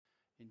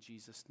In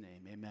Jesus'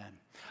 name, amen.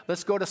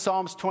 Let's go to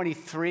Psalms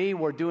 23.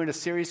 We're doing a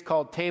series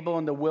called Table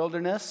in the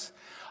Wilderness.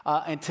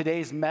 And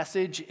today's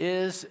message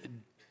is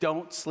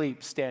Don't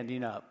Sleep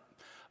Standing Up.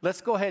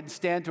 Let's go ahead and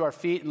stand to our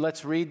feet and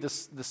let's read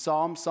the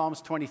Psalm, Psalms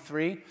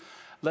 23.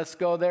 Let's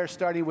go there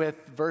starting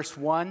with verse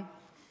 1.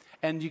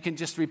 And you can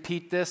just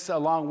repeat this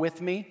along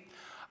with me.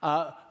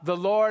 The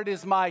Lord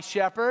is my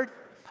shepherd,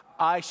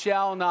 I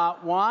shall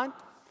not want.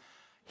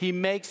 He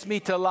makes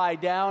me to lie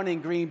down in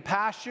green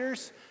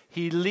pastures.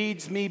 He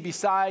leads me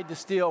beside the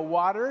still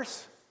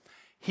waters.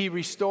 He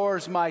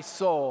restores my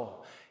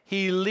soul.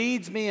 He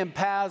leads me in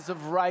paths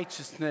of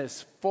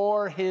righteousness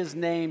for his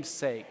name's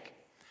sake.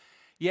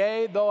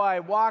 Yea, though I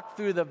walk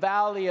through the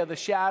valley of the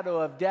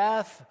shadow of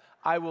death,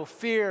 I will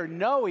fear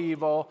no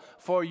evil,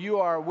 for you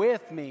are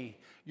with me.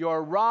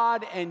 Your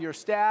rod and your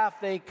staff,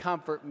 they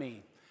comfort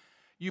me.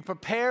 You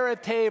prepare a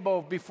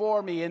table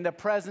before me in the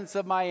presence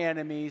of my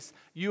enemies.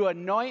 You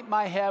anoint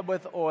my head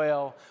with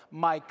oil.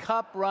 My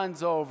cup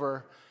runs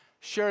over.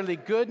 Surely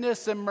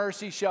goodness and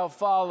mercy shall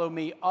follow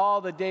me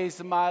all the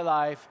days of my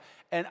life,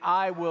 and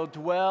I will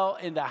dwell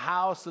in the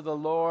house of the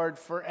Lord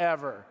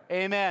forever.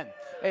 Amen.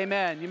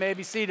 Amen. You may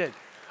be seated.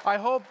 I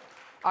hope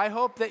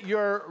that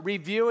you're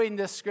reviewing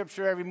this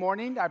scripture every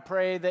morning. I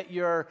pray that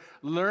you're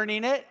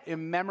learning it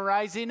and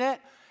memorizing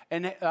it.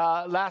 And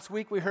last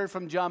week we heard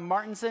from John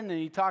Martinson, and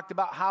he talked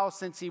about how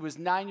since he was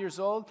 9 years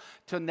old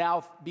to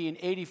now being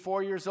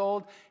 84 years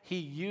old, he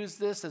used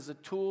this as a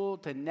tool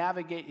to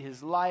navigate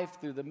his life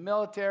through the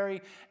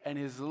military and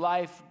his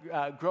life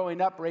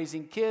growing up,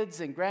 raising kids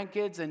and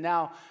grandkids, and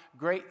now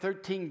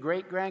 13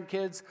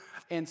 great-grandkids.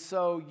 And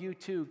so you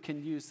too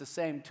can use the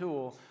same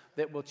tool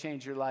that will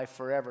change your life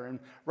forever. And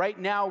right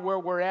now where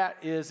we're at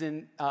is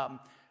in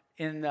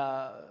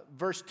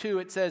verse 2,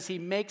 it says, He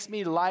makes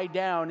me lie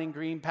down in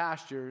green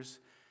pastures.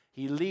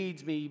 He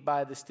leads me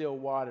by the still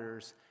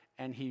waters,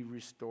 and He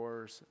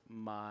restores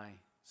my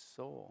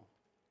soul.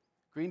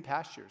 Green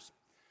pastures.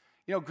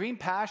 You know, green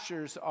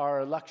pastures are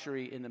a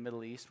luxury in the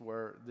Middle East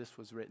where this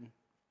was written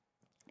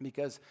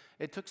because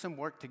it took some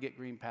work to get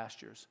green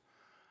pastures.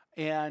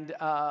 And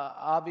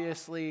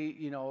obviously,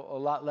 you know, a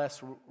lot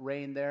less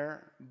rain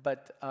there,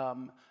 but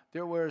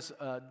there was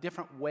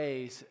different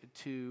ways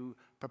to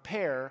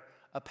prepare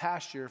a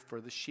pasture for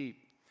the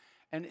sheep.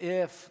 And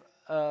if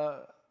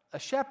a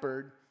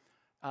shepherd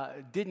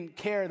didn't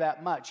care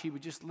that much, he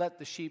would just let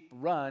the sheep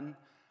run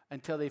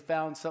until they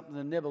found something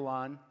to nibble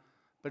on.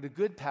 But a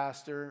good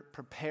pastor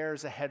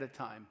prepares ahead of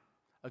time.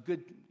 A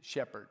good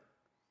shepherd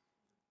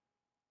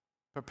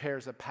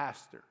prepares a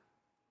pasture.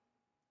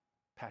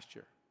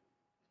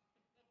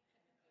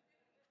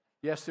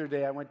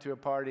 Yesterday, I went to a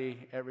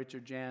party at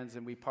Richard Jan's,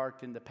 and we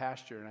parked in the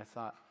pasture, and I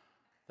thought,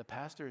 the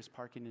pastor is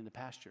parking in the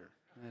pasture.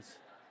 And it's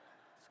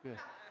good.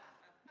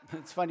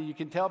 It's funny, you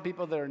can tell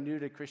people that are new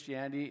to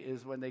Christianity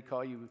is when they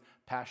call you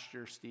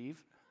Pastor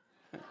Steve.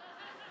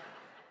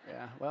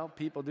 Yeah, well,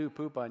 people do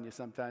poop on you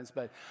sometimes,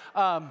 but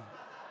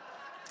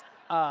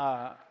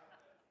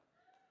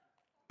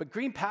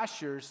green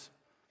pastures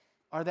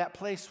are that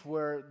place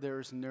where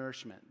there's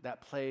nourishment,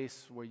 that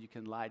place where you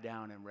can lie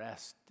down and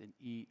rest and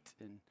eat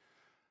and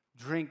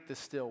drink the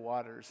still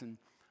waters. And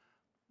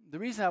the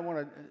reason I want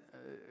to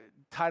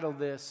title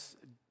this,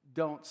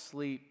 Don't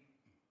Sleep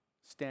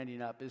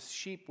Standing Up, is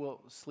sheep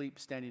will sleep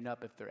standing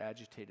up if they're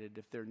agitated,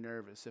 if they're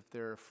nervous, if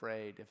they're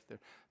afraid,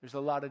 there's a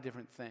lot of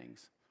different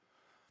things.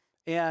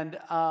 And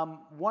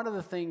one of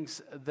the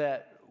things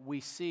that we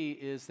see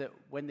is that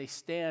when they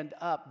stand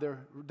up,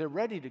 they're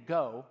ready to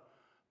go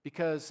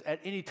because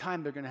at any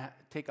time they're going to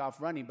take off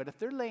running. But if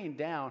they're laying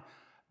down,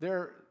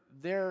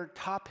 they're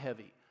top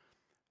heavy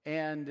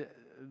and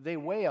they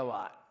weigh a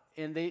lot.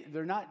 And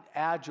they're not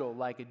agile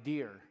like a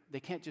deer. They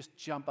can't just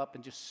jump up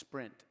and just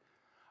sprint.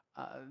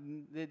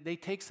 They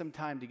take some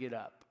time to get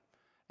up.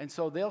 And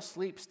so they'll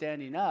sleep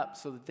standing up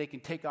so that they can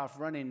take off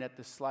running at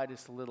the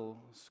slightest little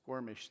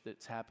skirmish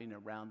that's happening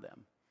around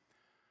them.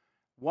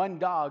 One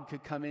dog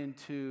could come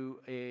into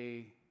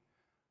a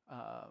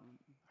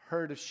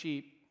herd of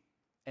sheep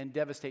and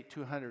devastate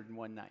 200 in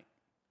one night.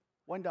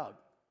 One dog.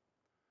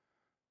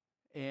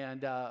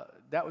 And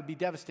that would be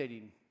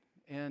devastating.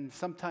 And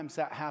sometimes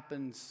that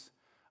happens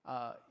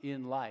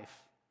in life.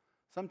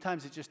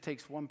 Sometimes it just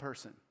takes one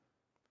person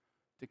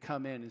to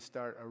come in and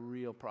start a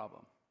real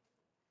problem,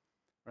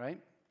 right?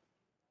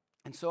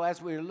 And so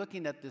as we're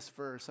looking at this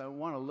verse, I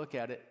want to look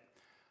at it.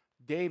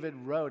 David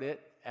wrote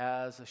it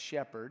as a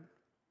shepherd,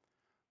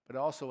 but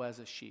also as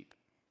a sheep.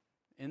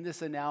 In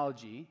this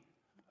analogy,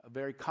 a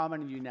very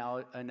common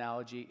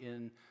analogy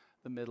in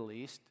the Middle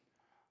East,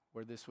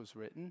 where this was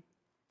written,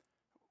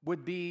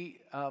 would be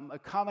a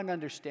common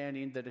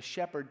understanding that a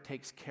shepherd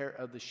takes care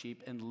of the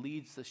sheep and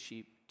leads the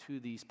sheep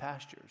to these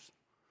pastures.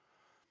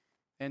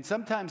 And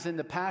sometimes in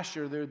the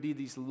pasture, there would be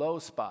these low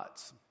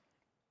spots.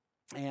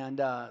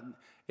 And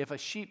if a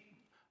sheep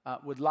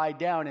would lie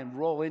down and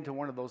roll into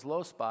one of those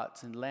low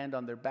spots and land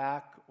on their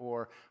back,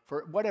 or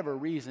for whatever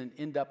reason,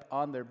 end up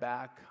on their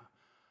back,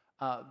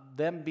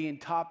 them being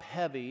top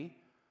heavy,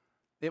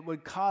 it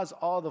would cause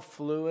all the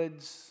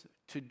fluids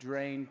to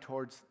drain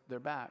towards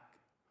their back.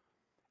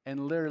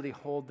 and literally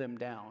hold them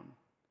down,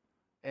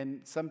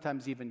 and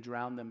sometimes even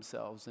drown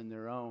themselves in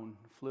their own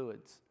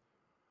fluids.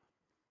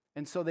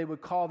 And so they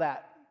would call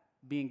that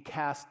being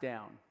cast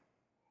down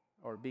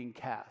or being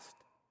cast.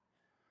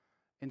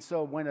 And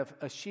so when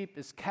a sheep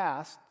is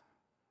cast,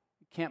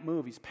 he can't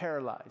move, he's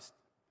paralyzed.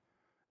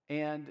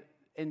 And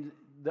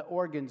the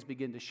organs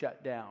begin to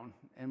shut down.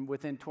 And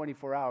within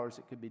 24 hours,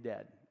 it could be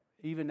dead.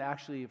 Even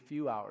actually a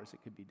few hours, it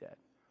could be dead.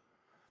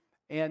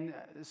 And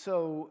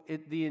so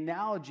the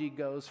analogy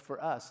goes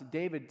for us.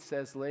 David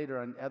says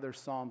later in other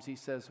Psalms, he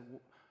says,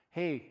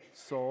 hey,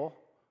 soul,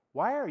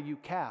 why are you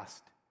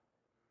cast?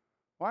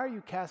 Why are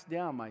you cast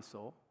down, my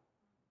soul?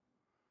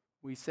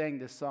 We sang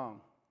this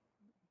song,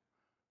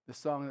 the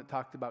song that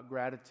talked about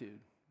gratitude,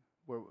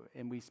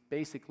 and we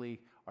basically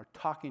are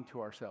talking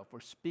to ourselves.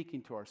 We're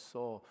speaking to our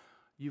soul.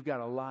 You've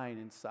got a lion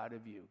inside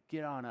of you.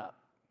 Get on up.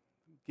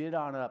 Get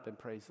on up and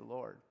praise the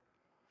Lord.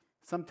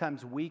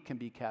 Sometimes we can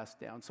be cast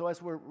down. So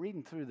as we're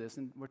reading through this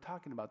and we're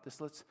talking about this,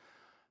 let's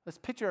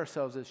picture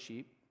ourselves as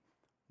sheep,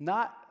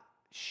 not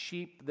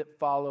sheep that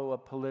follow a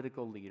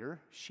political leader,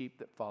 sheep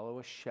that follow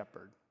a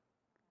shepherd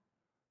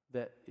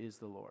that is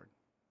the Lord.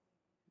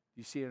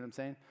 You see what I'm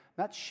saying?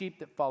 Not sheep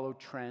that follow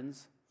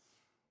trends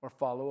or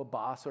follow a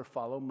boss or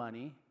follow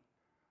money,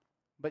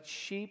 but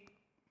sheep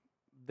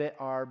that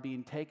are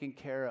being taken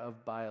care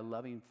of by a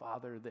loving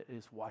Father that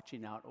is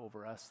watching out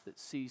over us, that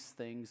sees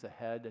things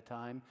ahead of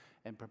time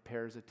and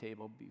prepares a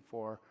table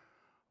before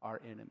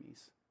our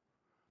enemies.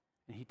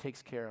 And he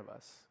takes care of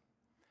us.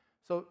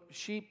 So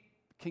sheep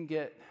can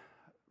get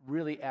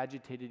really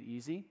agitated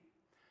easy.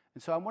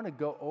 And so I want to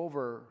go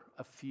over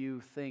a few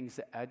things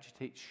that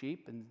agitate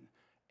sheep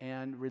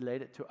and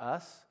relate it to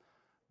us,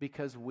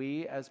 because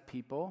we as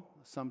people,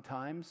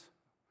 sometimes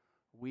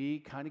we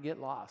kind of get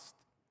lost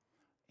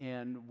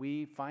and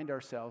we find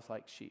ourselves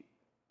like sheep.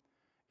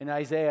 In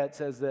Isaiah, it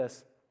says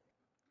this,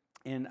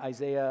 in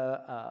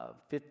Isaiah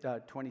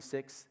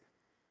 26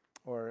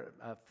 or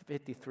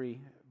 53,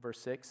 verse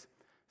 6, it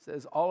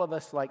says, all of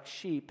us like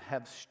sheep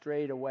have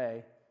strayed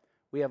away.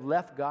 We have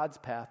left God's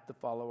path to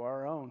follow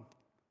our own.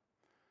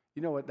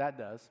 You know what that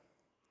does?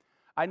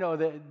 I know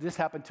that this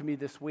happened to me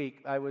this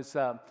week.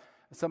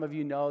 Some of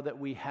you know that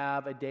we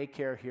have a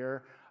daycare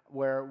here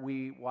where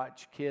we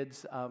watch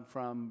kids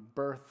from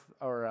birth,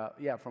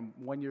 from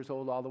 1 year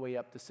old all the way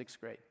up to 6th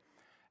grade.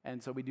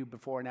 And so we do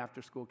before and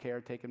after school care,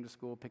 take them to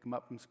school, pick them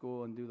up from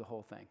school, and do the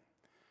whole thing.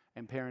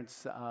 And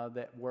parents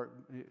that work,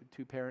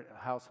 two-parent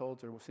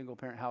households or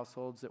single-parent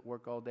households that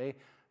work all day,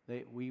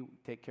 we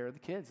take care of the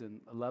kids and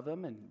love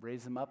them and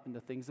raise them up in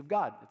the things of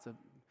God. It's a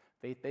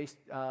faith-based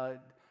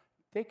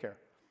daycare.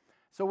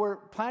 So we're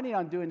planning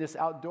on doing this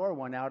outdoor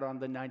one out on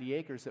the 90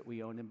 acres that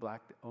we own in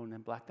Black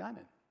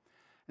Diamond.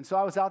 And so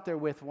I was out there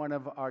with one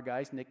of our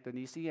guys, Nick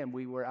Donisi, and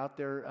we were out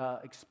there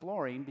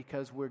exploring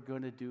because we're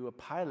going to do a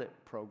pilot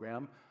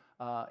program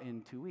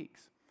in 2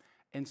 weeks.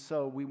 And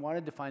so we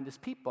wanted to find this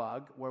peat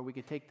bog where we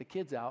could take the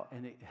kids out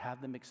and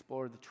have them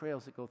explore the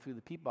trails that go through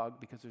the peat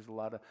bog, because there's a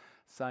lot of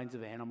signs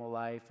of animal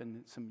life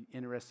and some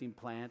interesting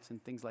plants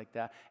and things like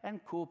that, and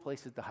cool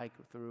places to hike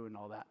through and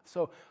all that.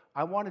 So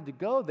I wanted to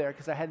go there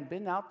because I hadn't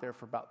been out there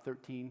for about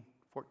 13,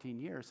 14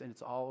 years, and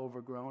it's all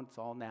overgrown. It's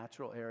all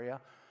natural area.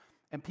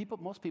 And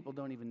most people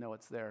don't even know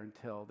it's there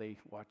until they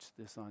watch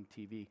this on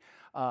TV.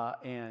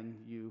 And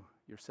you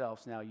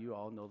yourselves, now you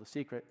all know the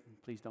secret.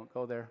 Please don't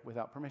go there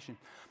without permission.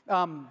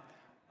 So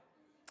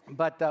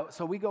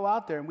we go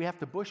out there and we have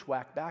to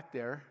bushwhack back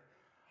there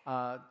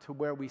to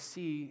where we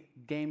see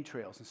game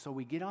trails. And so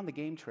we get on the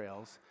game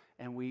trails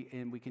and we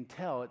can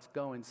tell it's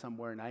going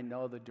somewhere. And I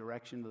know the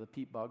direction of the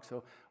peat bog.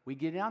 So we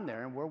get down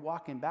there and we're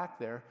walking back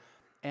there.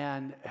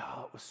 And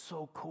it was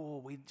so cool.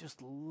 We just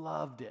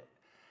loved it.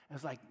 It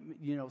was like,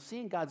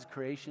 seeing God's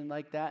creation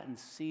like that and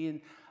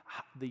seeing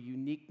the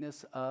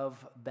uniqueness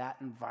of that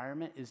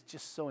environment is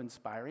just so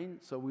inspiring.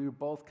 So we were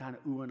both kind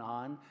of oohing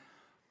on.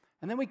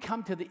 And then we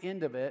come to the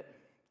end of it,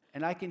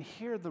 and I can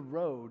hear the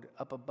road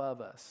up above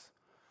us.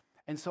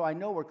 And so I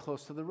know we're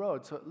close to the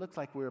road. So it looks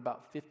like we're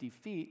about 50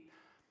 feet,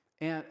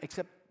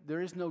 except there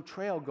is no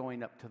trail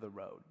going up to the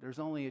road. There's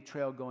only a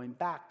trail going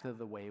back to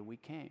the way we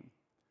came.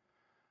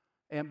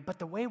 But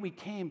the way we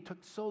came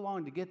took so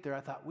long to get there, I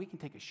thought we can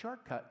take a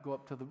shortcut, go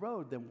up to the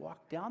road, then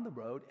walk down the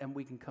road, and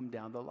we can come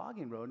down the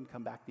logging road and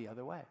come back the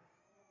other way.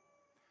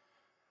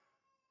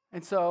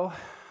 And so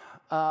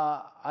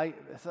I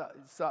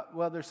thought,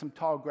 well, there's some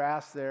tall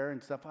grass there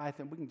and stuff. I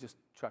think we can just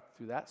truck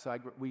through that. So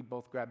we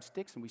both grabbed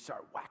sticks, and we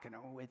started whacking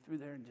our way through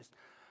there and just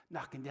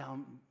knocking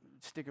down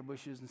sticker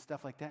bushes and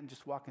stuff like that and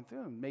just walking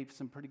through and made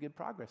some pretty good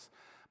progress.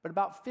 But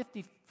about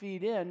 50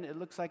 feet in, it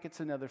looks like it's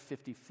another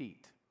 50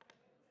 feet.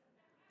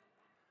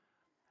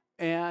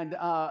 And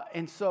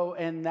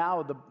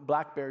now the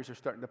blackberries are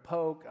starting to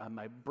poke.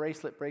 My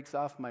bracelet breaks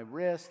off my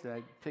wrist, and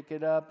I pick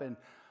it up, and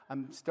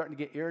I'm starting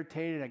to get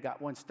irritated. I got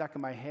one stuck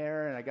in my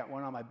hair, and I got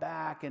one on my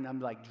back, and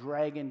I'm like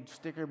dragging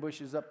sticker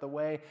bushes up the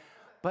way.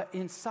 But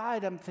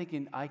inside, I'm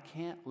thinking, I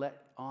can't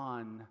let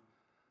on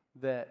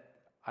that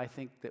I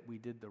think that we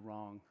did the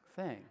wrong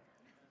thing,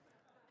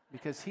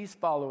 because he's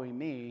following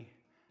me,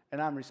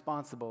 and I'm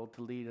responsible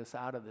to lead us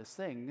out of this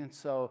thing. And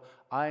so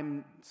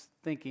I'm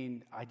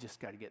thinking, I just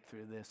got to get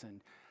through this. And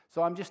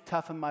so I'm just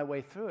toughing my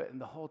way through it. And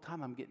the whole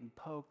time I'm getting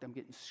poked, I'm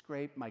getting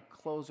scraped, my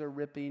clothes are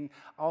ripping,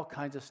 all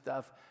kinds of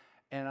stuff.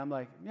 And I'm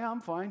like, yeah,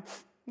 I'm fine.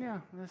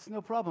 Yeah, that's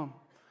no problem.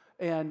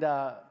 And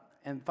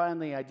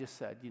finally I just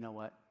said, you know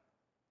what?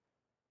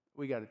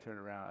 We got to turn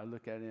around. I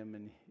look at him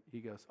and he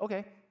goes,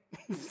 okay.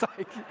 It's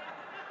like,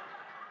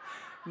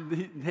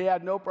 they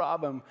had no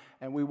problem.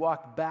 And we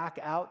walked back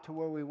out to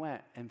where we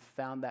went and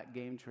found that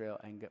game trail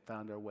and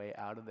found our way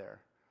out of there.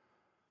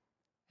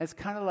 It's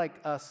kind of like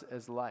us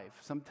as life.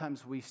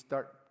 Sometimes we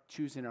start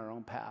choosing our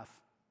own path.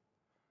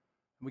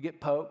 We get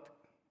poked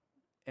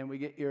and we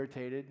get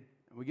irritated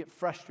and we get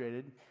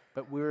frustrated,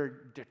 but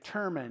we're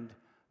determined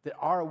that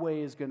our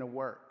way is going to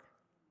work.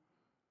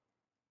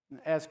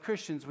 As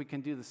Christians, we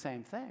can do the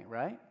same thing,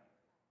 right?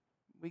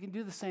 We can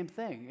do the same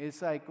thing.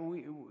 It's like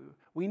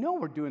we know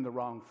we're doing the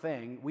wrong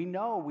thing. We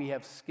know we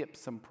have skipped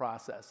some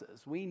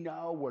processes. We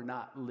know we're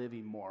not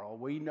living moral.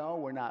 We know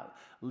we're not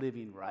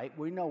living right.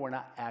 We know we're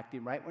not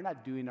acting right. We're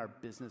not doing our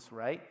business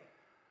right.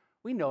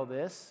 We know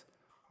this.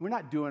 We're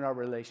not doing our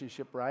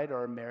relationship right or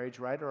our marriage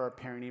right or our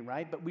parenting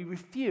right, but we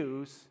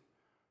refuse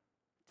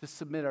to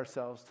submit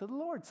ourselves to the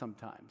Lord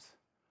sometimes.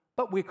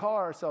 But we call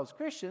ourselves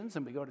Christians,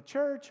 and we go to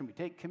church, and we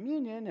take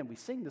communion, and we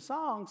sing the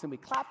songs, and we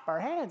clap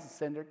our hands and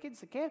send our kids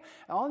to camp,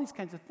 and all these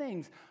kinds of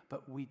things.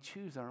 But we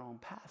choose our own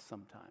path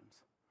sometimes.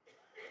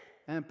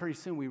 And then pretty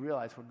soon we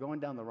realize we're going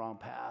down the wrong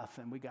path,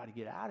 and we got to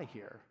get out of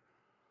here.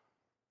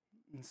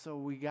 And so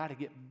we got to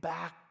get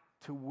back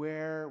to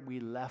where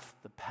we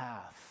left the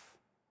path.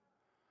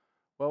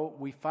 Well,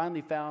 we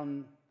finally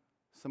found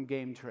some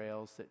game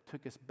trails that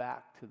took us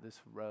back to this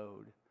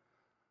road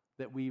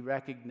that we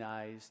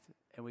recognized,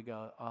 and we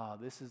go, oh,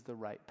 this is the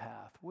right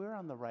path. We're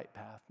on the right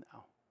path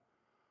now.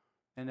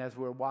 And as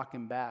we're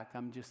walking back,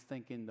 I'm just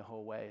thinking the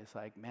whole way, it's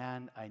like,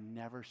 man, I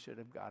never should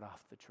have got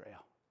off the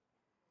trail.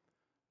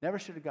 Never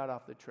should have got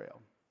off the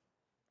trail.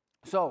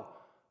 So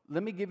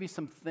let me give you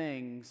some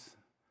things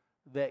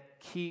that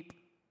keep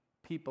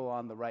people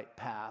on the right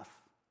path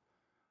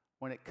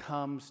when it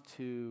comes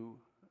to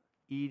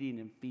eating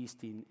and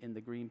feasting in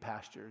the green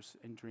pastures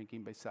and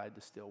drinking beside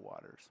the still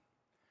waters.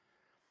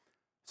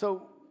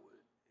 So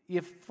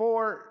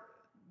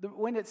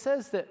when it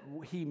says that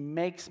he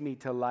makes me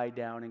to lie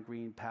down in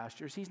green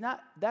pastures,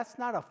 that's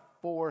not a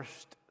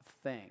forced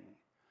thing.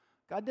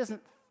 God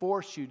doesn't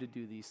force you to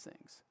do these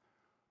things.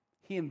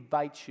 He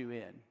invites you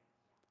in.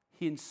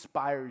 He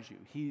inspires you.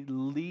 He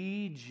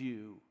leads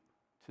you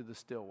to the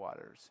still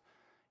waters.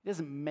 He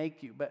doesn't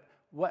make you, but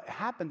what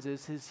happens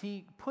is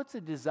he puts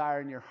a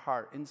desire in your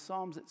heart. In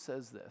Psalms it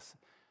says this,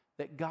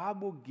 that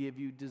God will give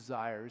you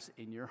desires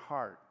in your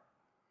heart.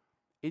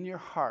 In your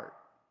heart,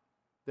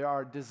 there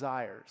are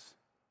desires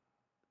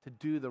to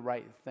do the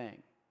right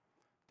thing,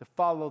 to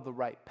follow the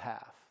right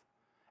path.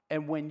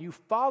 And when you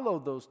follow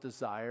those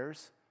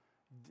desires,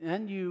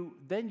 then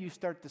you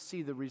start to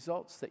see the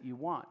results that you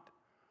want.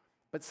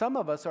 But some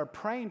of us are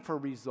praying for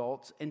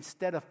results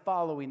instead of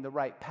following the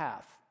right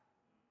path.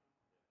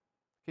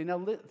 Okay,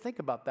 now think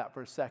about that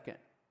for a second.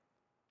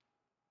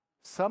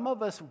 Some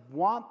of us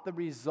want the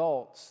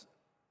results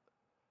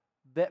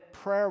that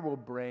prayer will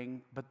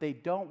bring, but they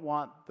don't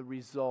want the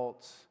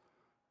results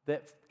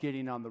that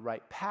getting on the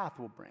right path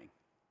will bring.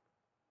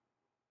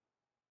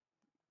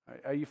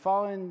 Are you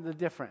following the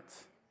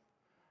difference?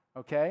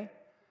 Okay?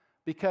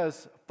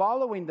 Because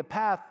following the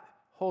path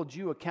holds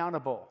you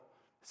accountable.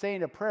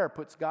 Saying a prayer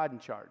puts God in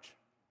charge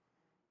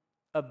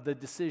of the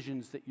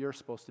decisions that you're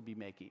supposed to be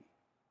making.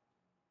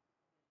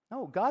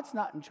 No, God's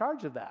not in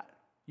charge of that.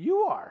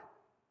 You are.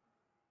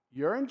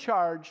 You're in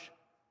charge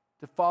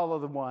to follow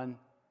the one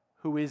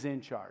who is in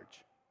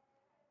charge.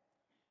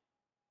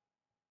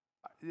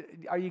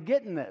 Are you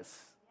getting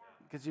this?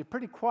 Because you're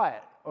pretty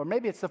quiet. Or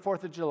maybe it's the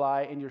 4th of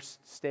July and you're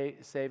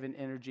saving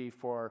energy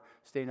for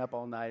staying up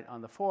all night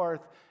on the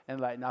 4th and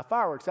lighting off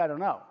fireworks. I don't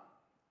know.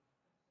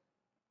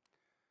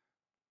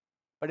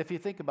 But if you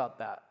think about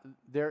that,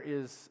 there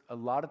is a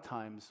lot of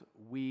times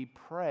we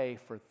pray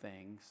for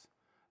things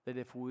that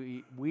if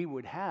we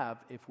would have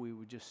if we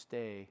would just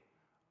stay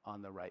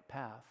on the right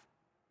path.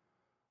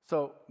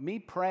 So me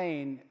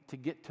praying to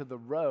get to the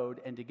road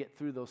and to get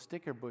through those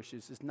sticker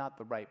bushes is not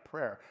the right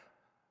prayer.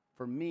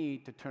 For me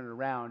to turn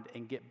around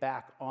and get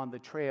back on the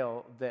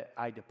trail that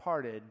I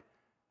departed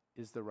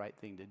is the right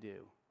thing to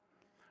do.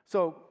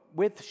 So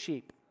with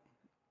sheep,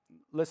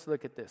 let's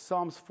look at this.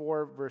 Psalms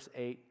 4, verse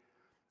 8,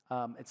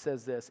 it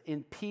says this,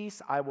 "In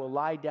peace I will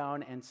lie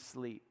down and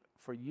sleep,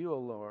 for you, O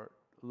Lord,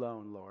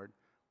 alone, Lord,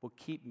 will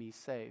keep me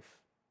safe."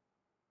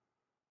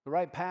 The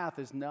right path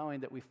is knowing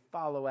that we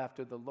follow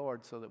after the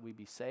Lord so that we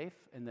be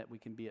safe and that we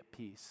can be at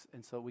peace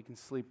and so we can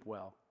sleep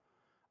well.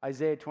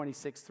 Isaiah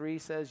 26:3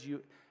 says,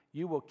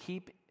 You will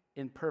keep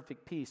in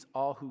perfect peace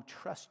all who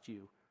trust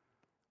you,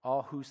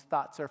 all whose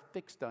thoughts are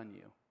fixed on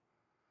you.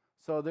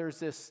 So there's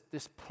this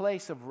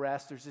place of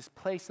rest, there's this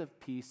place of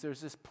peace,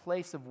 there's this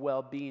place of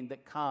well-being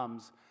that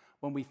comes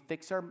when we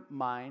fix our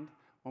mind,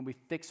 when we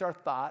fix our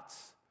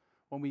thoughts,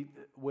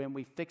 when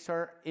we fix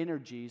our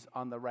energies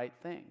on the right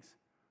things.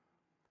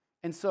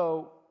 And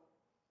so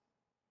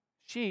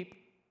sheep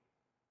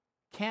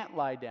can't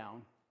lie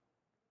down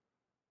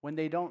when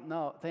they don't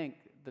think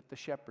that the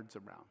shepherd's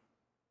around.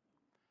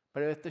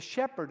 But if the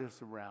shepherd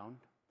is around,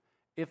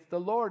 if the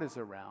Lord is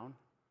around,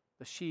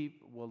 the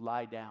sheep will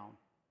lie down.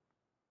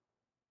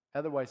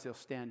 Otherwise, they'll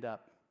stand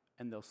up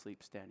and they'll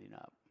sleep standing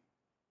up.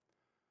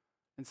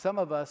 And some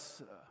of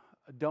us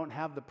don't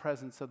have the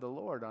presence of the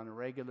Lord on a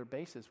regular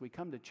basis. We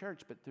come to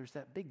church, but there's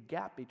that big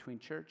gap between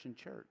church and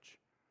church.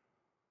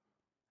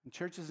 And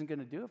church isn't going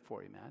to do it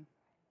for you, man.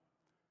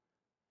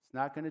 It's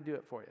not going to do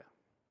it for you.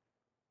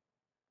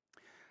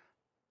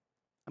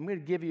 I'm going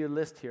to give you a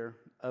list here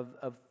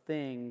of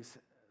things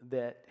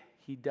that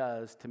he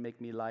does to make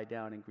me lie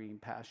down in green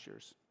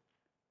pastures.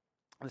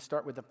 Let's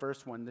start with the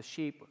first one. The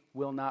sheep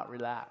will not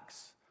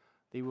relax.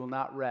 They will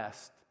not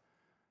rest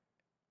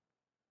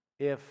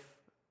if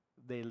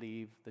they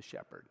leave the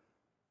shepherd.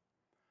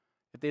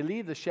 If they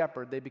leave the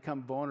shepherd, they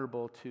become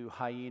vulnerable to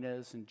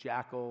hyenas and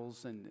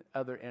jackals and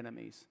other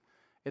enemies.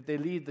 If they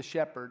leave the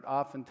shepherd,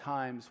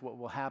 oftentimes what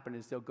will happen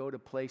is they'll go to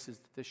places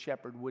that the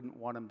shepherd wouldn't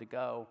want them to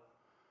go.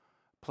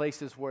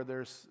 Places where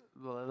there's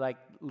like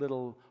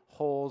little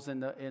holes in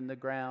the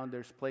ground.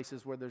 There's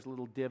places where there's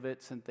little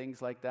divots and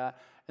things like that.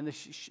 And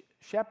the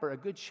shepherd, a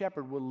good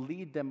shepherd, will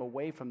lead them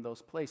away from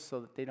those places so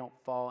that they don't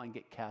fall and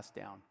get cast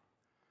down.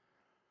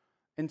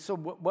 And so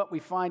what we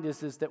find is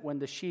that when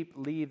the sheep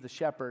leave the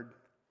shepherd,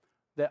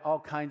 that all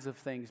kinds of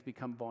things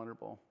become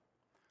vulnerable.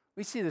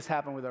 We see this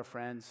happen with our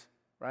friends,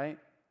 right?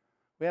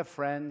 We have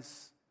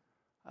friends.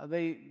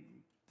 They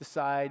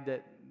decide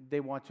that they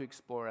want to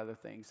explore other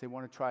things. They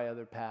want to try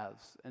other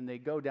paths. And they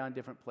go down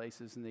different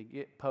places and they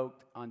get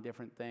poked on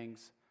different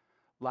things.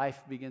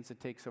 Life begins to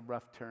take a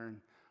rough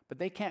turn. But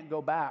they can't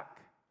go back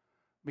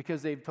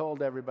because they've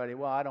told everybody,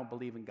 well, I don't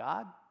believe in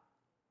God.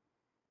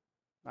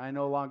 I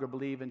no longer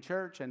believe in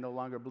church. I no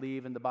longer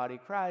believe in the body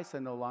of Christ. I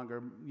no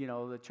longer,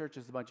 the church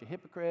is a bunch of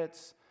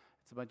hypocrites.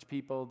 It's a bunch of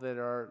people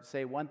that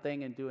say one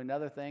thing and do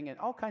another thing, and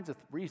all kinds of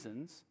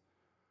reasons.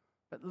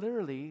 But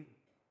literally,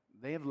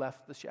 they have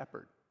left the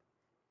shepherd.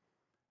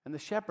 And the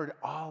shepherd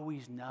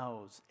always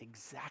knows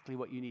exactly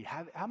what you need.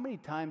 How many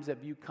times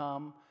have you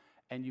come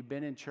and you've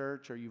been in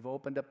church, or you've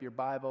opened up your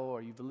Bible,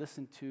 or you've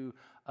listened to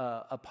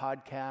a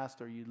podcast,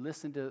 or you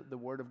listened to the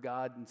Word of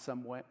God in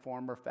some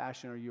form or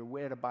fashion, or you're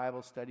at a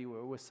Bible study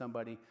or with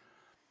somebody,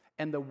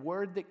 and the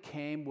word that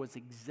came was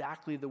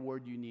exactly the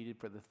word you needed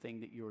for the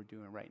thing that you were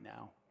doing right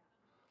now?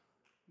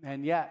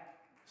 And yet,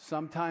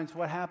 sometimes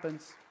what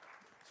happens,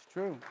 it's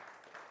true,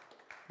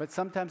 but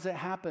sometimes it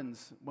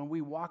happens when we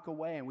walk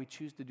away and we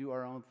choose to do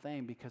our own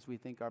thing because we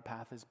think our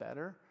path is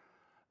better.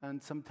 And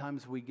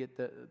sometimes we get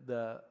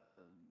the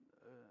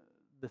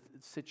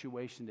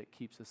situation that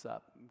keeps us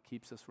up,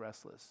 keeps us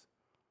restless.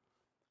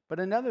 But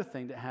another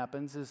thing that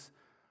happens is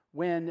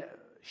when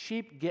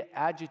sheep get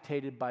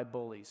agitated by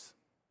bullies,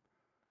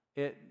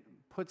 it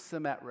puts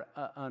them at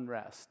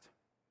unrest.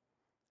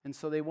 And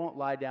so they won't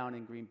lie down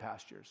in green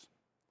pastures.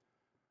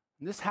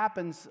 And this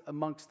happens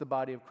amongst the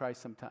body of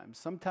Christ sometimes.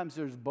 Sometimes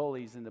there's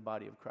bullies in the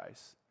body of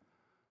Christ.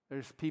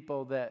 There's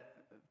people that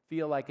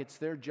feel like it's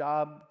their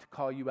job to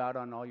call you out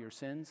on all your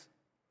sins.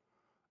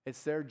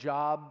 It's their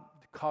job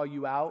to call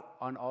you out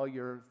on all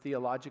your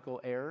theological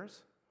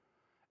errors.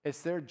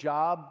 It's their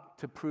job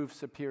to prove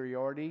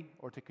superiority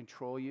or to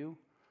control you.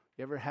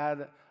 You ever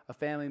had a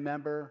family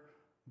member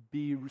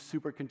be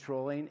super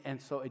controlling,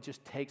 and so it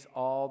just takes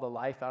all the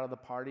life out of the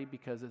party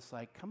because it's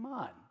like, come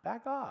on,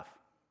 back off.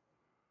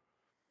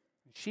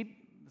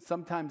 Sheep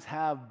sometimes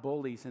have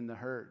bullies in the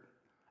herd,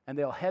 and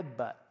they'll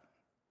headbutt,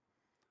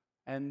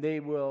 and they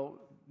will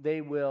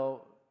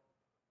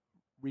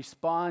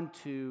respond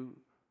to,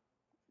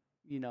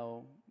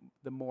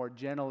 the more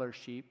gentler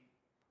sheep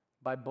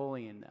by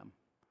bullying them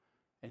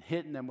and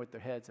hitting them with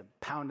their heads and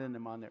pounding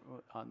them on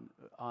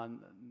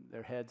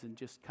their heads and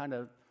just kind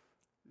of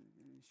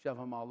shove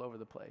them all over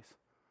the place.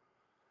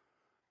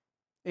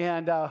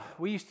 And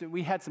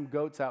we had some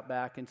goats out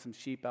back and some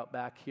sheep out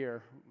back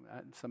here.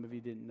 Some of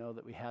you didn't know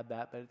that we had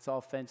that, but it's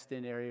all fenced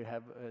in area. We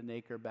have an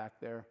acre back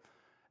there.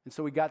 And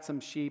so we got some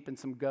sheep and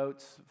some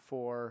goats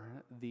for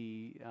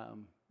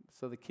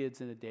so the kids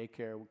in the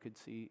daycare could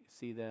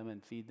see them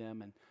and feed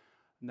them, and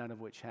none of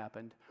which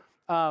happened.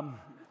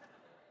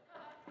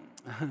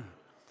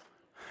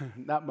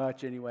 Not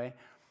much anyway.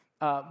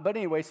 But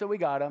anyway, so we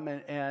got them,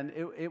 and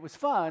it was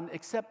fun,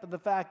 except for the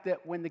fact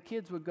that when the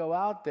kids would go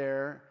out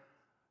there,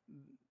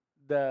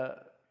 the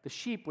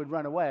sheep would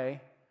run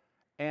away,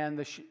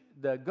 and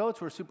the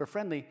goats were super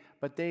friendly,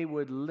 but they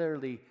would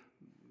literally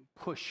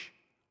push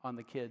on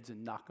the kids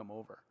and knock them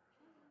over.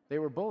 They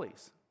were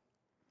bullies.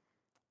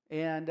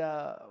 And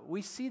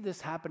we see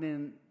this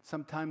happening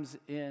sometimes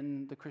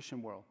in the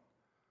Christian world,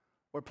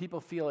 where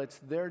people feel it's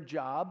their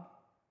job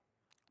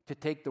to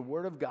take the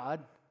Word of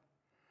God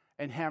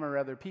and hammer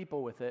other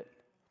people with it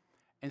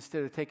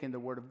instead of taking the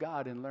Word of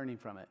God and learning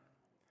from it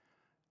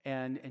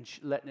and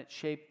letting it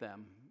shape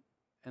them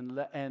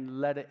and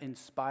let it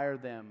inspire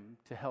them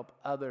to help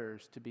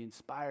others to be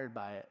inspired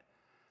by it.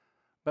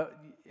 But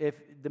if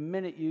the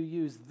minute you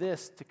use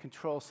this to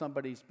control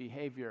somebody's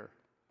behavior,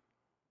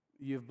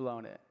 you've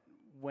blown it.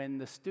 When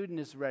the student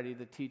is ready,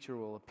 the teacher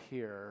will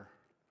appear.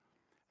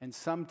 And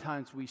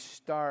sometimes we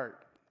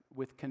start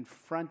with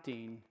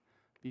confronting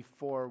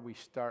before we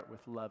start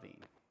with loving.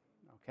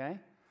 Okay?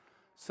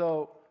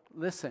 So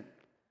listen,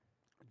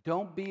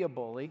 don't be a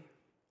bully.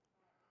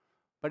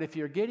 But if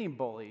you're getting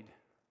bullied,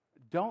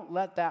 don't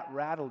let that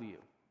rattle you.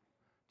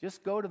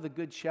 Just go to the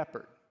Good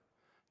Shepherd.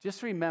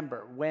 Just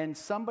remember, when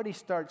somebody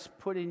starts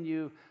putting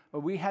you,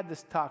 we had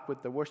this talk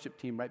with the worship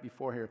team right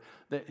before here,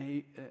 that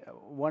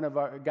one of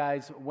our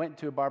guys went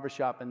to a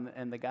barbershop,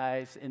 and the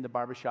guys in the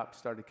barbershop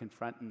started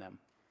confronting them.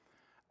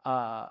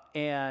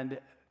 And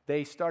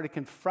they started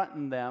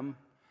confronting them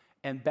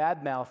and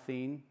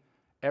bad-mouthing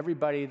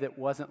everybody that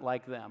wasn't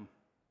like them.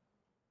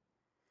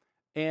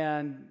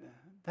 And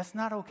that's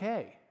not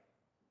okay.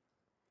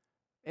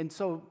 And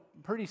so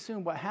pretty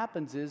soon what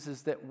happens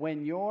is that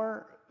when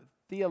your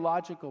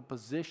theological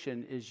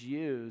position is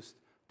used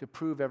to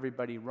prove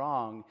everybody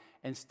wrong,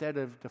 instead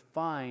of to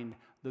find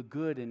the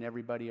good in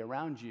everybody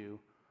around you,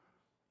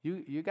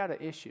 you got an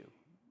issue.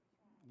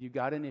 You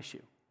got an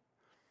issue.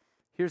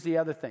 Here's the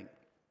other thing.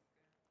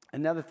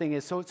 Another thing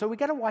is, so we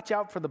got to watch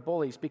out for the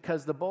bullies,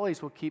 because the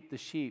bullies will keep the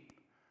sheep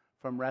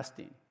from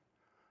resting.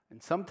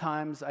 And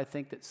sometimes, I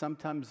think that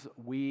sometimes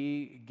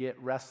we get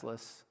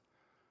restless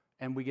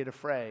and we get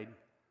afraid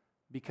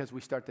because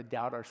we start to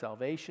doubt our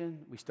salvation,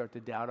 we start to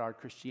doubt our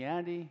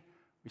Christianity,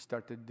 we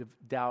start to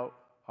doubt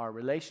our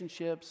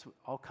relationships,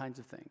 all kinds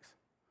of things.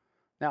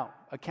 Now,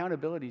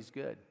 accountability is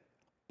good,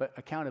 but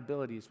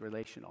accountability is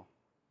relational.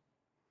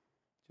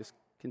 Just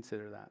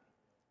consider that.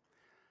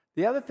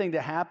 The other thing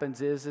that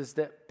happens is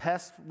that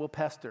pests will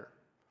pester.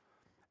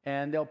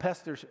 And they'll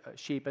pester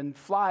sheep, and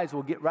flies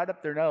will get right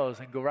up their nose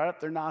and go right up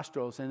their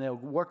nostrils, and they'll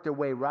work their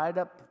way right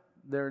up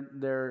their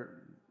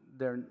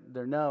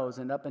nose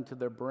and up into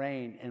their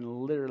brain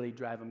and literally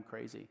drive them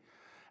crazy.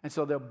 And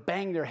so they'll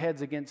bang their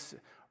heads against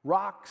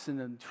rocks and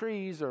then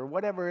trees or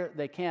whatever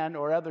they can,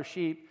 or other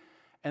sheep,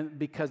 and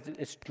because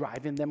it's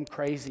driving them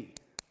crazy.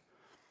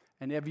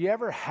 And have you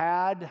ever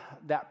had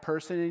that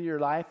person in your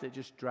life that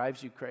just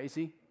drives you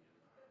crazy?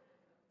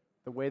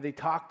 The way they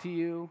talk to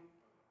you,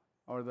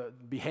 or the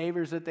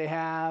behaviors that they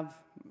have,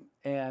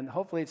 and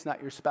hopefully it's not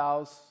your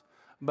spouse,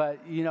 but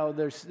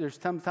there's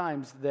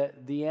sometimes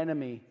that the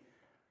enemy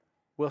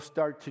will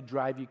start to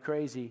drive you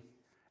crazy.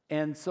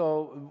 And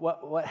so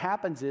what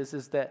happens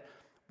is that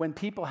when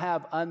people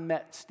have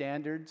unmet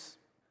standards,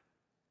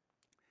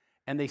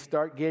 and they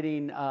start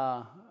getting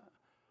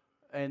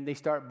and they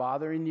start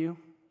bothering you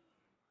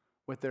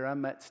with their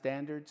unmet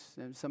standards,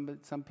 and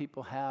some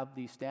people have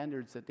these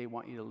standards that they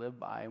want you to live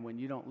by, and when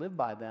you don't live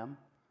by them,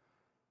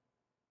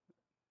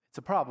 it's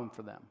a problem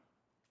for them.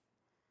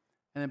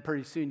 And then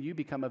pretty soon you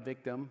become a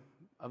victim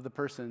of the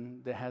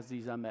person that has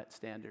these unmet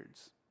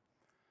standards.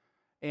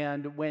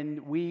 And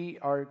when we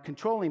are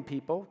controlling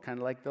people, kind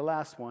of like the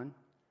last one,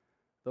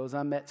 those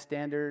unmet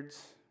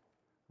standards,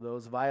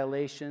 those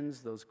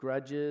violations, those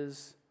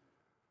grudges,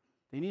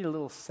 they need a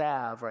little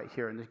salve right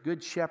here. And the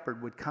good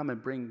shepherd would come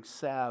and bring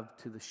salve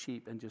to the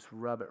sheep and just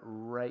rub it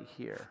right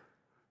here.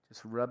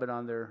 Just rub it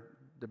on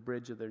the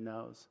bridge of their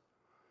nose.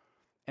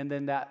 And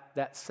then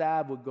that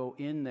salve would go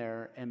in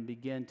there and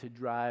begin to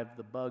drive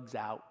the bugs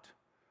out,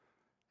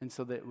 and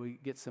so that we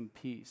get some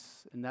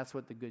peace. And that's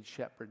what the Good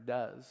Shepherd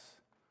does.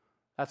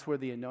 That's where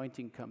the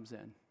anointing comes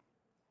in.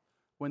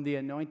 When the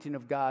anointing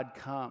of God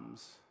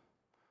comes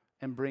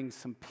and brings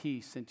some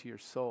peace into your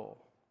soul,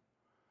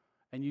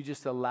 and you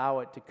just allow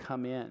it to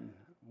come in.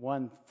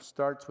 One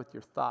starts with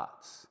your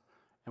thoughts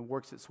and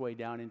works its way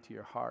down into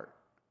your heart.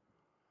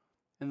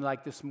 And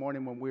like this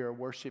morning when we were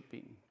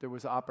worshiping, there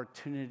was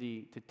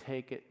opportunity to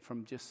take it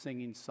from just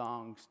singing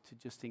songs to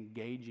just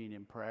engaging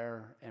in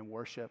prayer and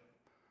worship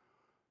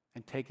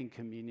and taking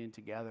communion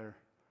together.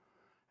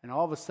 And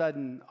all of a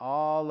sudden,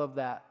 all of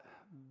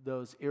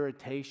those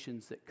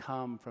irritations that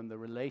come from the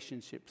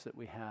relationships that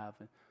we have,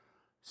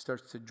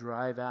 starts to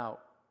drive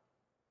out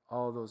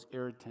all those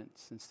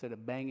irritants, instead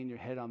of banging your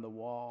head on the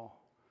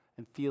wall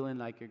and feeling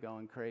like you're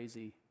going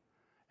crazy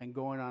and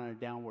going on a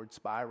downward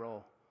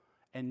spiral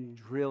and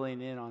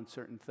drilling in on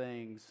certain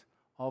things.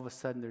 All of a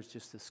sudden there's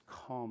just this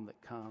calm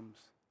that comes.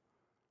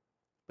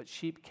 But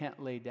sheep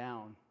can't lay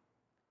down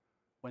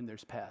when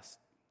there's pests.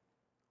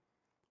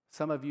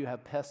 Some of you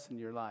have pests in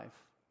your life,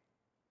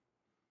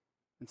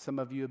 and some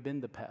of you have been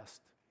the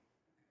pest,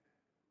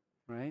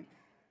 right?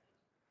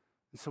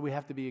 And so we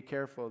have to be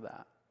careful of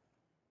that.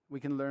 We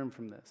can learn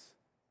from this.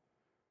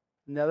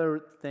 Another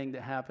thing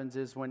that happens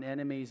is when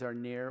enemies are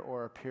near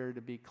or appear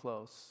to be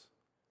close.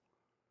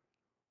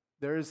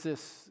 There is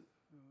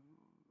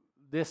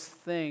this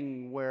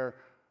thing where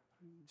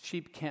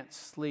sheep can't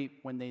sleep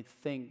when they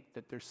think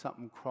that there's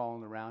something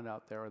crawling around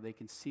out there, or they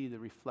can see the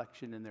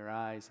reflection in their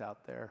eyes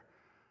out there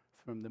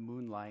from the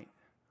moonlight.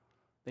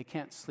 They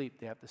can't sleep.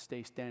 They have to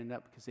stay standing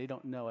up because they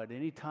don't know at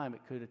any time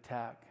it could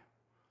attack.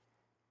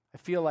 I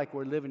feel like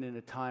we're living in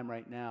a time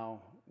right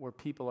now where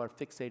people are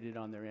fixated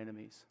on their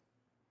enemies.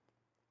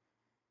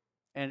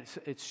 And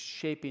it's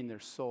shaping their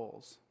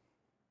souls.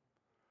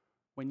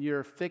 When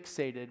you're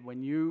fixated,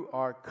 when you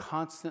are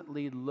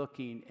constantly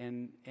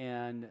looking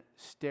and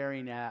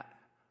staring at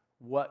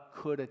what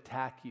could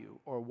attack you,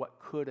 or what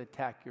could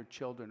attack your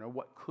children, or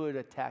what could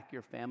attack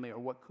your family, or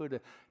what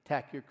could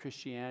attack your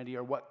Christianity,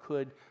 or what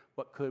could.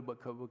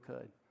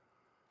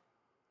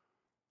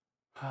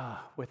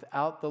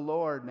 Without the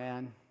Lord,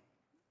 man,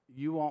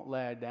 you won't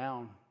lay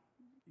down.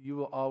 You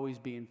will always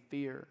be in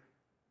fear.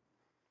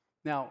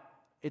 Now,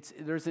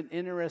 there's an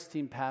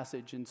interesting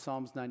passage in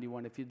Psalms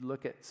 91. If you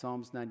look at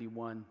Psalms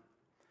 91,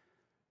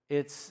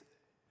 this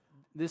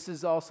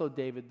is also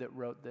David that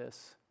wrote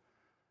this.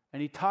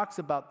 And he talks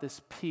about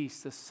this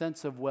peace, this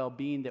sense of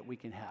well-being that we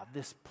can have,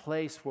 this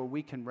place where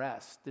we can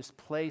rest, this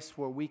place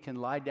where we can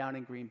lie down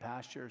in green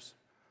pastures,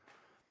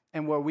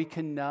 and where we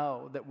can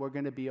know that we're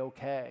going to be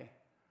okay.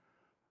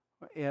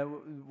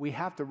 We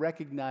have to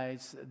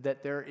recognize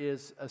that there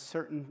is a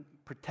certain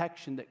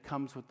protection that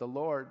comes with the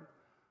Lord,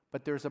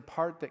 but there's a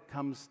part that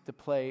comes to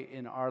play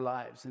in our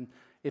lives. And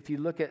if you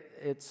look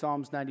at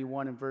Psalms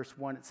 91 and verse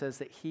 1, it says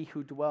that he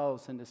who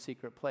dwells in the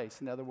secret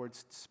place, in other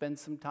words, spend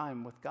some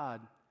time with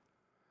God,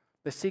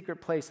 the secret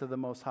place of the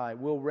Most High,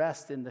 will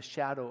rest in the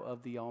shadow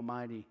of the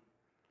Almighty.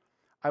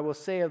 I will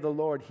say of the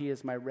Lord, he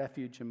is my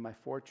refuge and my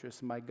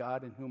fortress, my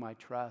God in whom I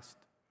trust.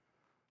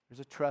 There's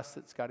a trust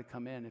that's got to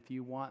come in. If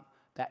you want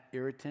that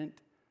irritant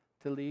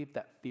to leave,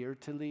 that fear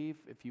to leave,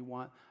 if you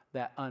want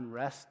that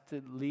unrest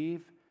to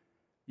leave,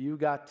 you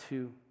got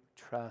to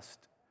trust.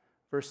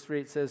 Verse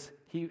 3, it says,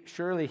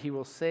 surely he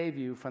will save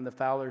you from the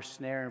fowler's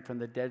snare and from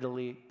the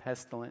deadly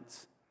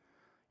pestilence.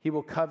 He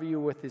will cover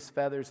you with his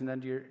feathers, and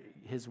under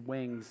his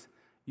wings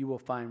you will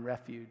find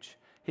refuge.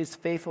 His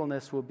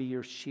faithfulness will be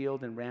your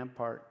shield and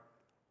rampart.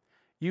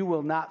 You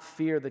will not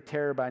fear the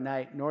terror by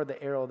night, nor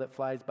the arrow that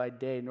flies by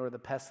day, nor the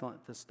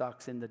pestilence that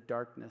stalks in the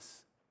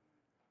darkness.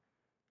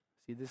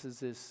 See, this is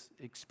his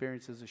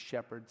experience as a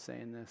shepherd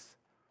saying this.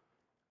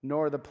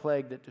 Nor the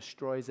plague that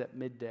destroys at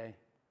midday.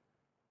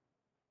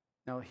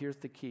 Now here's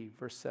the key,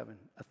 verse 7.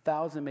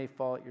 1,000 may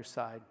fall at your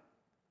side,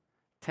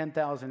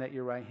 10,000 at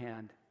your right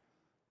hand,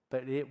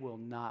 but it will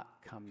not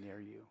come near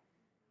you.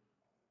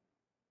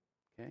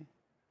 Okay?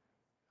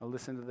 Now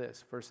listen to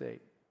this, verse 8.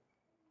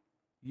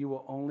 You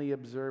will only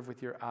observe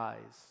with your eyes.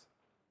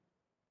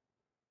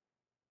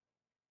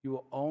 You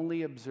will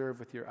only observe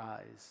with your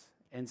eyes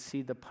and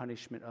see the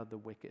punishment of the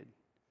wicked.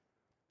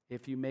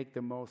 If you make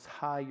the Most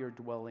High your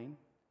dwelling,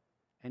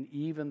 and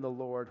even the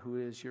Lord who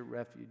is your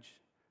refuge,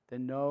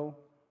 then no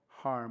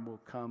harm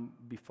will come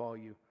befall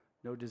you.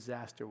 No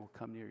disaster will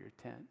come near your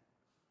tent.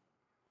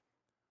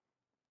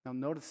 Now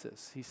notice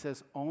this. He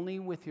says, only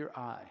with your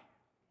eye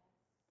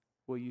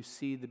will you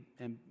see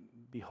and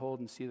behold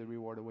and see the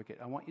reward of wicked.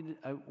 I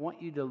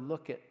want you to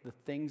look at the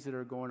things that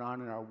are going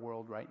on in our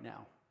world right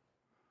now.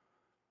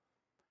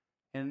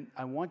 And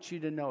I want you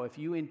to know, if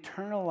you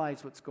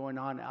internalize what's going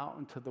on out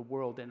into the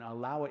world and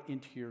allow it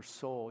into your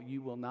soul,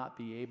 you will not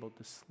be able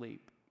to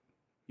sleep.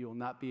 You will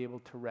not be able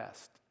to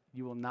rest.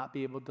 You will not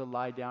be able to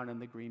lie down in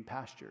the green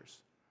pastures.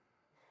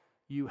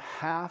 You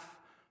have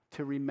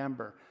to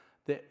remember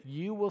that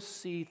you will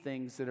see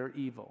things that are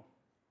evil.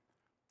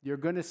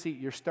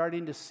 You're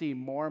starting to see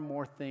more and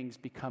more things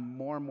become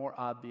more and more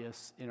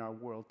obvious in our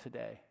world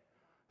today.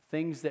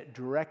 Things that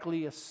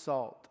directly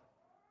assault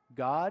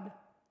God,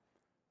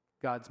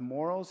 God's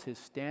morals, his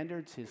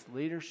standards, his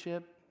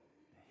leadership,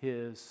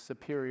 his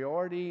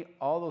superiority,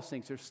 all those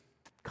things. There's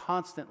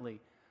constantly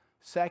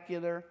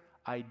secular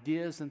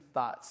ideas and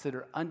thoughts that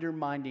are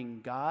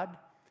undermining God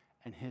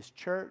and his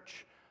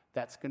church.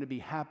 That's going to be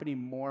happening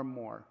more and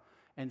more.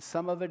 And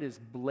some of it is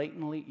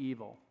blatantly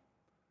evil,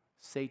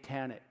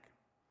 satanic.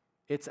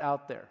 It's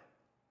out there.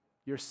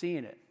 You're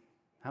seeing it.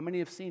 How many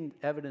have seen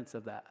evidence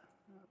of that?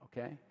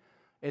 Okay?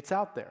 It's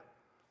out there.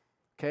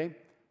 Okay?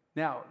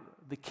 Now,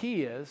 the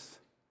key is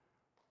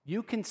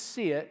you can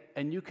see it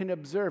and you can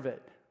observe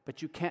it,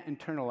 but you can't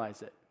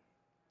internalize it.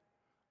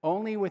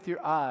 Only with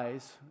your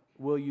eyes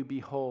will you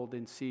behold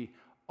and see.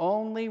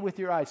 Only with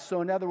your eyes.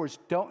 So in other words,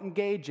 don't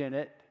engage in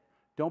it.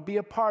 Don't be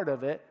a part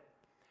of it.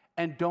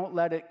 And don't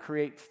let it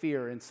create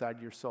fear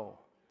inside your soul.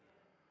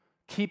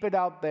 Keep it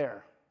out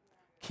there.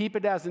 Keep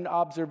it as an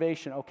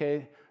observation.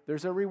 Okay,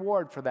 there's a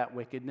reward for that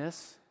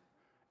wickedness,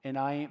 and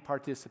I ain't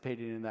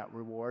participating in that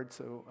reward,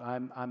 so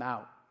I'm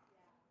out.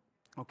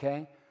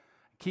 Okay?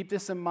 Keep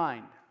this in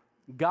mind.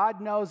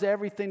 God knows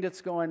everything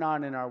that's going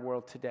on in our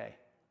world today.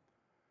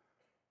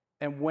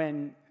 And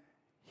when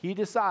he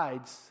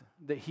decides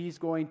that he's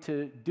going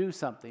to do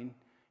something,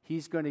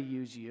 he's going to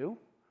use you.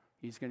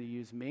 He's going to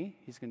use me.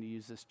 He's going to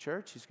use this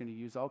church. He's going to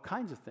use all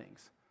kinds of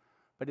things.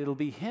 But it'll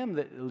be him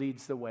that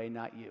leads the way,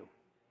 not you.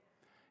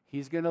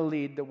 He's going to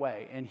lead the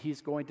way, and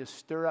he's going to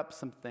stir up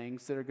some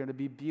things that are going to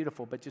be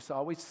beautiful. But just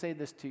always say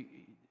this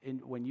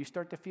when you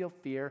start to feel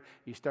fear,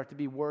 you start to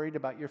be worried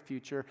about your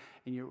future,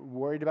 and you're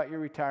worried about your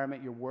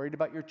retirement, you're worried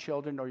about your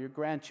children or your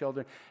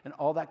grandchildren, and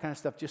all that kind of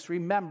stuff. Just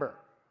remember,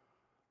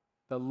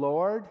 the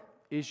Lord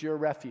is your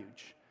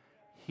refuge.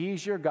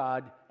 He's your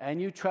God,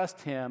 and you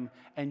trust him,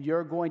 and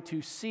you're going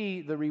to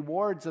see the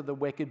rewards of the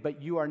wicked,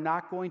 but you are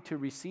not going to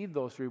receive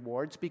those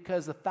rewards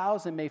because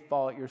 1,000 may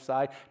fall at your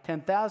side,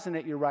 10,000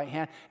 at your right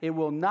hand. It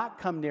will not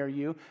come near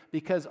you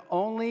because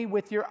only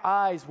with your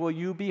eyes will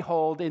you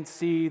behold and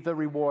see the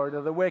reward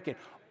of the wicked.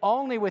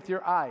 Only with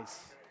your eyes.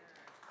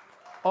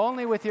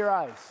 Only with your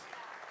eyes.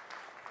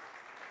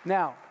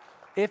 Now,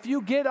 if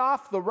you get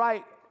off the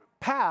right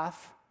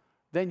path,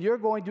 then you're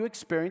going to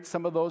experience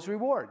some of those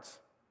rewards.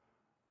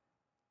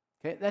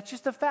 Okay, that's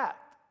just a fact.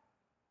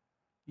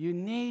 You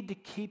need to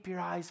keep your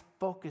eyes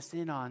focused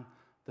in on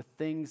the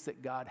things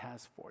that God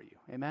has for you.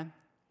 Amen?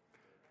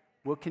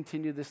 We'll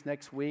continue this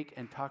next week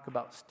and talk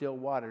about still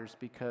waters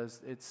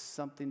because it's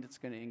something that's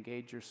going to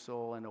engage your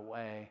soul in a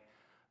way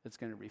that's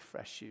going to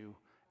refresh you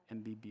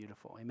and be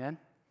beautiful. Amen?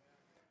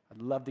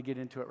 I'd love to get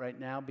into it right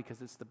now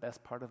because it's the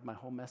best part of my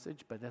whole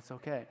message, but that's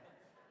okay.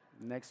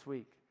 Next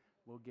week,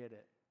 we'll get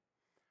it.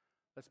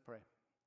 Let's pray.